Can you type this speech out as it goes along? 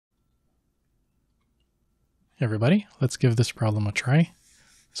everybody, let's give this problem a try.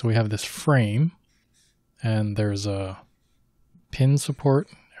 So we have this frame, and there's a pin support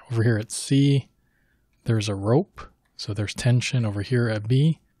over here at C. There's a rope, so there's tension over here at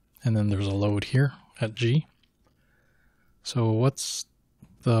B, and then there's a load here at G. So what's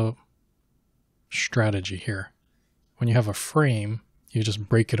the strategy here? When you have a frame, you just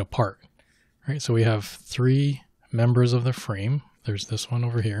break it apart, right? So we have three members of the frame. There's this one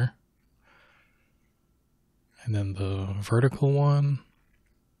over here, and then the vertical one,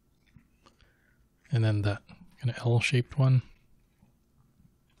 and then that kind of L-shaped one.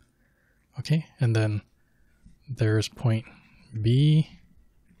 Okay, and then there's point B,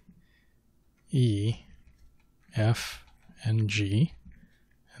 E, F, and G.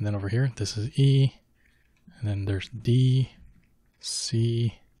 And then over here, this is E, and then there's D,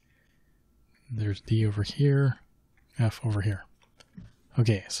 C, there's D over here, F over here.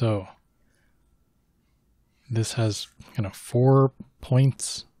 Okay, so this has kind of 4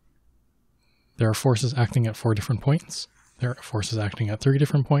 points. There are forces acting at 4 different points. There are forces acting at 3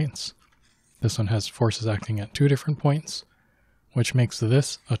 different points. This one has forces acting at 2 different points, which makes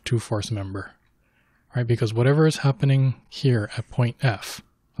this a 2-force member, right? Because whatever is happening here at point F,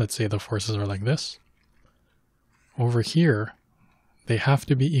 let's say the forces are like this, over here, they have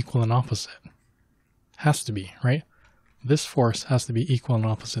to be equal and opposite. Has to be, right? This force has to be equal and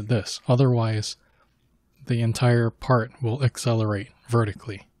opposite this. Otherwise, the entire part will accelerate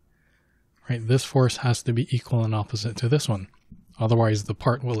vertically, right? This force has to be equal and opposite to this one. Otherwise, the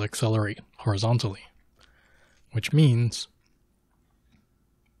part will accelerate horizontally, which means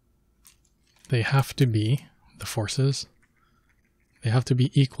they have to be, the forces, they have to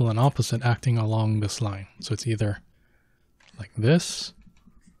be equal and opposite acting along this line. So it's either like this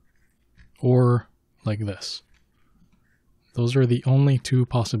or like this. Those are the only 2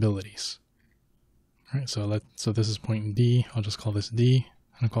 possibilities. All right, so this is point D. I'll just call this D,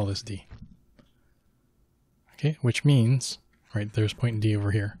 and I'll call this D. Okay, which means, right, there's point D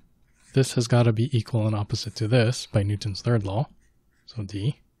over here. This has got to be equal and opposite to this by Newton's third law. So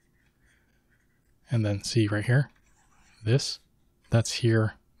D. And then C right here. This, that's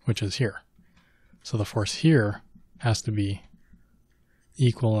here, which is here. So the force here has to be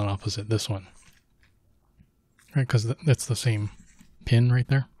equal and opposite this one. Right, because that's the same pin right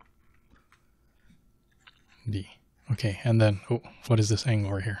there. D. Okay, and then, oh, what is this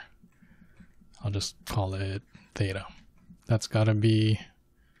angle right here? I'll just call it theta. That's got to be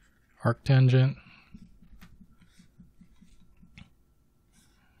arctangent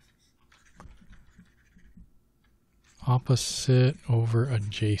opposite over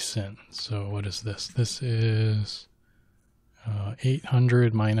adjacent. So what is this? This is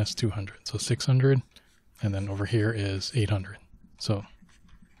 800 minus 200, so 600, and then over here is 800. So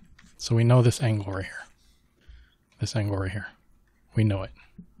we know this angle right here. This angle right here. We know it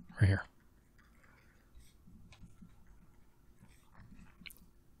right here.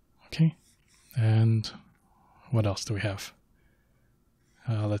 Okay, and what else do we have?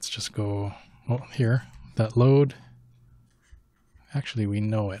 Let's just go here. That load, actually we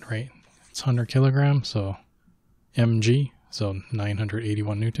know it, right? It's 100 kilograms, so mg, so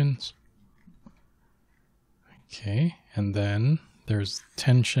 981 newtons. Okay, and then there's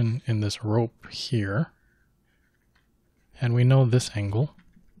tension in this rope here. And we know this angle.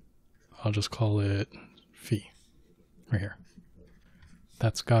 I'll just call it phi, right here.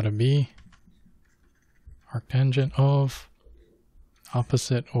 That's got to be arctangent of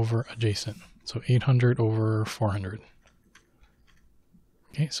opposite over adjacent. So 800 over 400.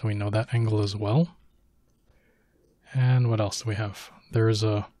 Okay, so we know that angle as well. And what else do we have? There's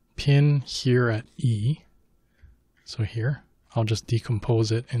a pin here at E. So here, I'll just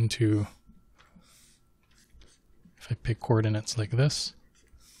decompose it into, if I pick coordinates like this,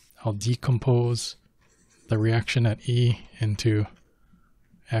 I'll decompose the reaction at E into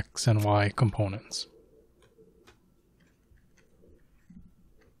X and Y components.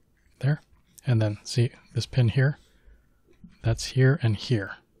 There. And then see this pin here, that's here and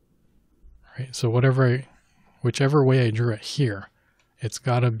here. Right? So whichever way I drew it here, it's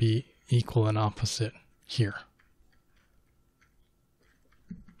got to be equal and opposite here.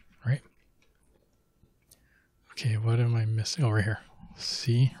 Right? Okay, what am I missing? Oh, right here.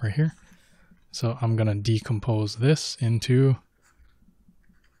 C, right here. So I'm going to decompose this into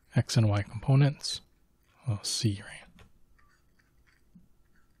X and Y components. Oh, C, right?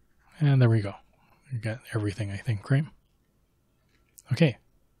 And there we go. We got everything, I think, right? Okay.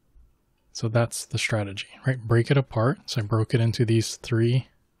 So that's the strategy, right? Break it apart. So I broke it into these 3.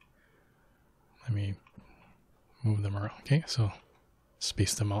 Let me move them around. Okay, so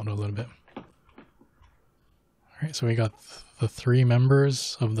space them out a little bit. right, so we got the three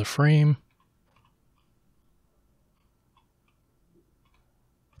members of the frame.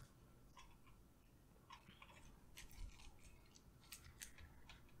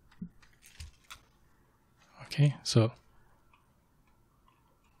 Okay, so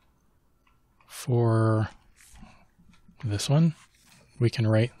for this one, we can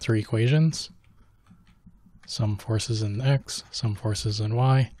write three equations. Some forces in X, some forces in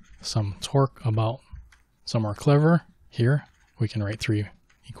Y, some torque about, some are clever. Here, we can write three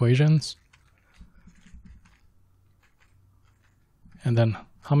equations. And then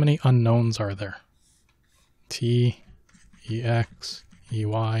how many unknowns are there? T, EX,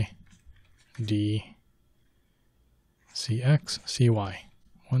 EY, D, CX, CY.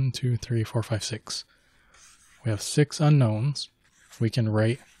 1, 2, 3, 4, 5, 6. We have 6 unknowns. We can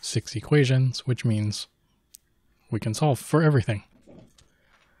write 6 equations, which means we can solve for everything.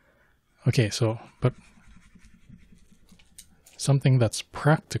 Okay, so, but something that's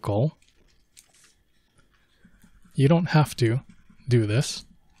practical, you don't have to do this,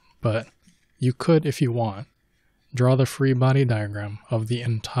 but you could, if you want, draw the free body diagram of the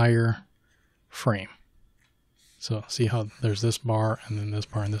entire frame. So see how there's this bar and then this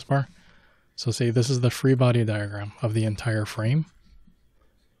bar and this bar. So say this is the free body diagram of the entire frame,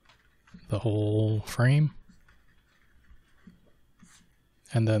 the whole frame.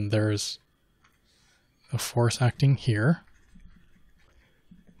 And then there's a force acting here.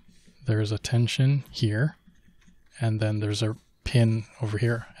 There's a tension here. And then there's a pin over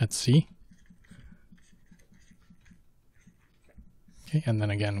here at C. Okay, and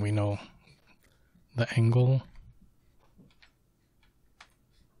then again, we know the angle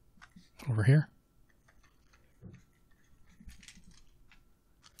over here.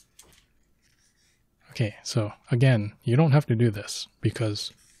 Okay, so again, you don't have to do this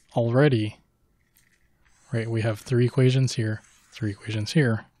because already, right, we have 3 equations here, 3 equations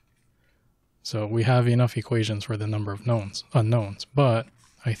here. So we have enough equations for the number of unknowns, but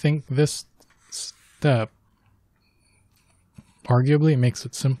I think this step arguably makes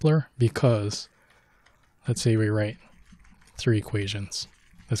it simpler because let's say we write 3 equations.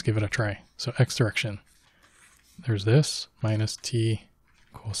 Let's give it a try. So x direction, there's this minus t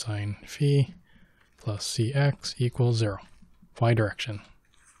cosine phi plus cx equals 0. Y direction,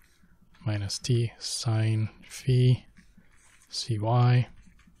 minus t sine phi cy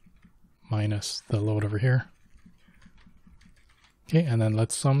minus the load over here. Okay, and then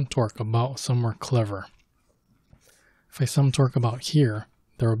let's sum torque about somewhere clever. If I sum torque about here,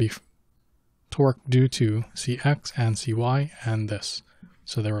 there will be torque due to cx and cy and this.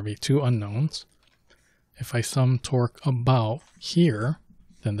 So there will be 2 unknowns. If I sum torque about here,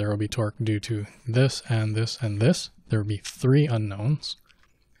 then there will be torque due to this and this and this. There will be 3 unknowns.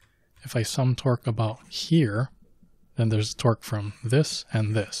 If I sum torque about here, then there's torque from this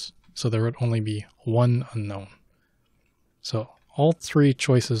and this. So there would only be 1 unknown. So all 3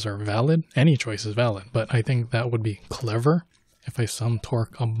 choices are valid. Any choice is valid, but I think that would be clever if I sum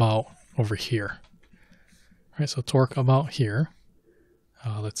torque about over here. All right, so torque about here.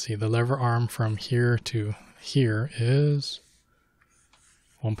 Let's see, the lever arm from here to here is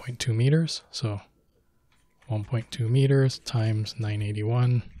 1.2 meters. So 1.2 meters times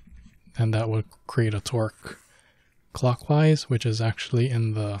 981, and that would create a torque clockwise, which is actually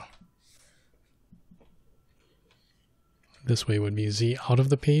in the, this way would be Z out of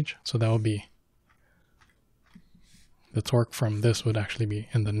the page. So that would be, the torque from this would actually be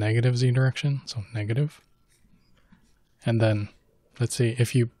in the negative Z direction. So negative. And then let's say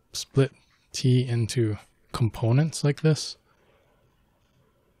if you split T into components like this,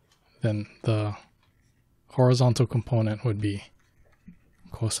 then the horizontal component would be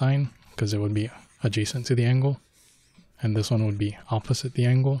cosine because it would be adjacent to the angle. And this one would be opposite the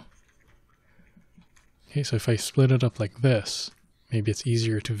angle. Okay, so if I split it up like this, maybe it's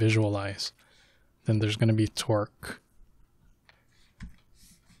easier to visualize. Then there's going to be torque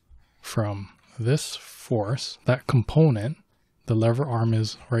from this force, that component. The lever arm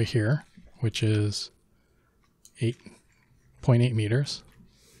is right here, which is 8.8 meters.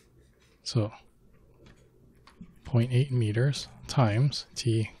 So 0.8 meters times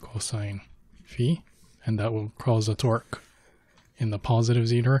T cosine phi, and that will cause a torque in the positive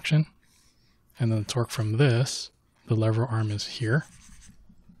Z direction. And then the torque from this, the lever arm is here,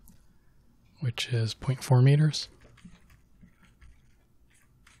 which is 0.4 meters.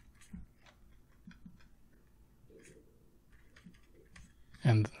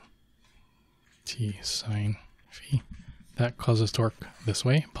 And T sine phi, that causes torque this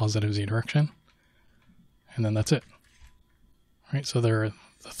way, positive Z direction. And then that's it. All right, so there are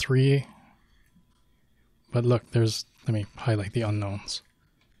the 3 But look, let me highlight the unknowns.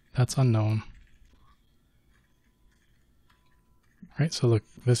 That's unknown. Right, so look,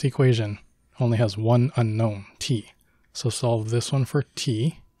 this equation only has one unknown, t. So solve this one for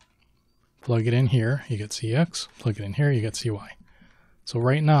t. Plug it in here, you get cx. Plug it in here, you get cy. So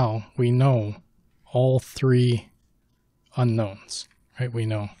right now, we know all three unknowns. Right, we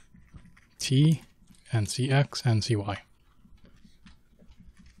know t and cx and cy.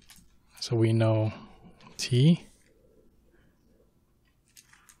 So we know t,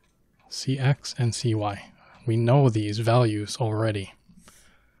 cx, and cy. We know these values already.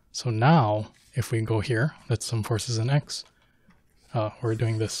 So now, if we go here, that's some forces in x. We're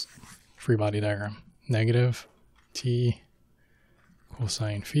doing this free body diagram. Negative t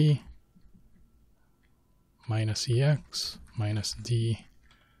cosine phi minus ex minus d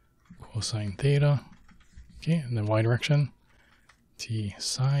cosine theta. Okay, and then y direction, t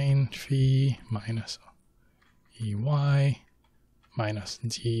sine phi minus ey minus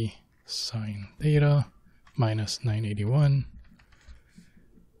d sine theta minus 981.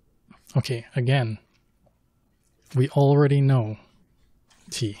 Okay, again, we already know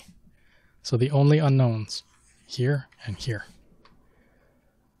t. So the only unknowns here and here.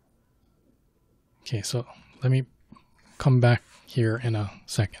 Okay, so let me come back here in a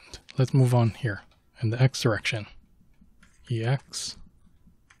second. Let's move on here in the x direction. Ex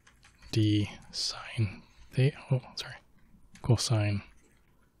d sine theta, cosine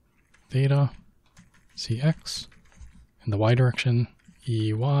theta cx. In the y direction,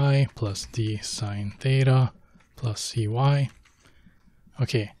 ey plus d sine theta plus cy.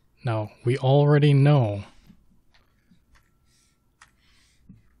 Okay, now we already know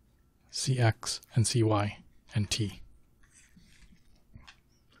cx and cy and t.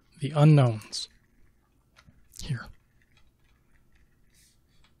 The unknowns here.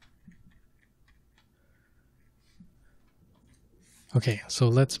 Okay, so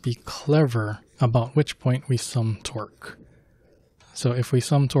let's be clever about which point we sum torque. So if we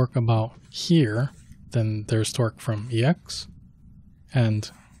sum torque about here, then there's torque from ex and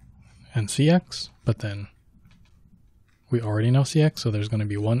cx, but then we already know cx, so there's going to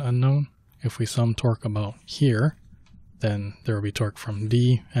be one unknown. If we sum torque about here, then there will be torque from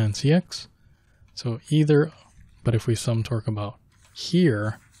d and cx. So either, but if we sum torque about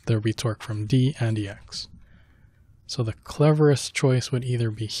here, there will be torque from d and ex. So the cleverest choice would either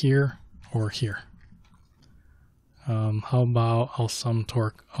be here or here. How about I'll sum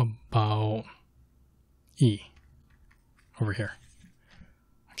torque about E over here.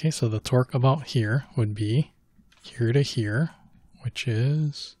 Okay, so the torque about here would be here to here, which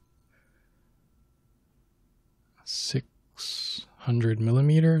is 600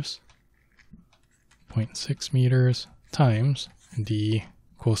 millimeters, 0.6 meters times d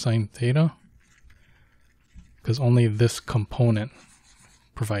cosine theta, because only this component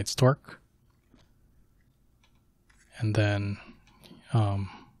provides torque. And then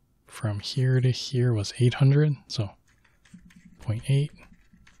from here to here was 800, so 0.8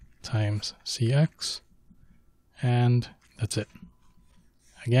 times cx, and that's it.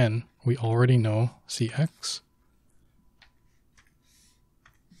 Again, we already know cx.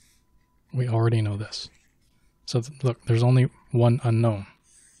 We already know this. So look, there's only one unknown,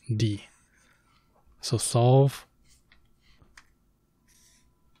 d. So solve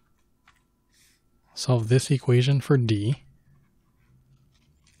this equation for d.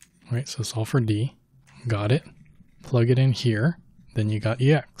 Right, so solve for d. Got it. Plug it in here. Then you got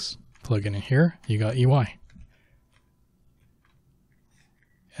ex. Plug it in here. You got ey.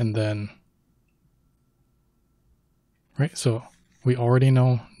 And then, right, so we already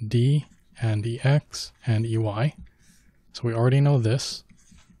know d and ex and ey. So we already know this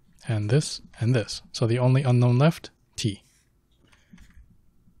and this and this. So the only unknown left, t.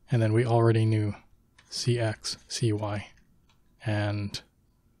 And then we already knew cx, cy, and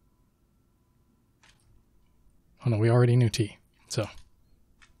oh no, we already knew t. So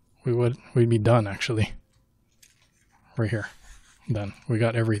we'd be done actually. Right here. Done. We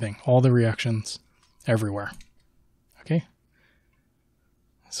got everything. All the reactions everywhere. Okay?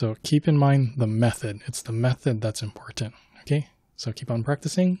 So keep in mind the method. It's the method that's important. Okay? So keep on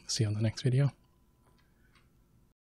practicing. See you on the next video.